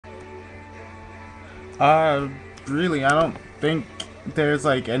Uh, really, I don't think there's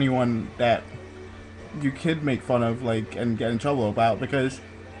like anyone that you could make fun of, like, and get in trouble about, because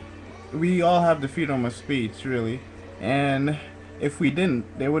we all have the freedom of speech, really. And if we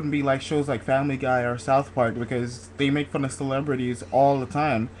didn't, there wouldn't be like shows like Family Guy or South Park, because they make fun of celebrities all the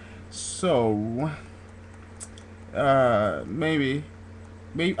time. So, maybe.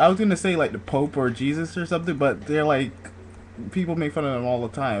 Maybe I was gonna say like the Pope or Jesus or something, but they're like people make fun of them all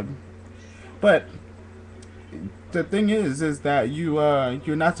the time. But the thing is that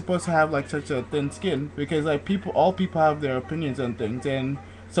you're not supposed to have like such a thin skin, because like all people have their opinions on things, and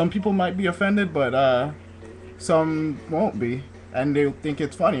some people might be offended, but some won't be, and they'll think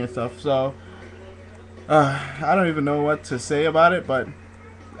it's funny and stuff. So I don't even know what to say about it, but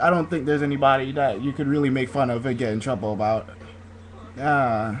I don't think there's anybody that you could really make fun of and get in trouble about.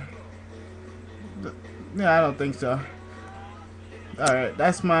 Uh, yeah, I don't think so. All right,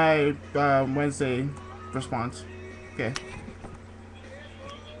 that's my Wednesday response. Okay.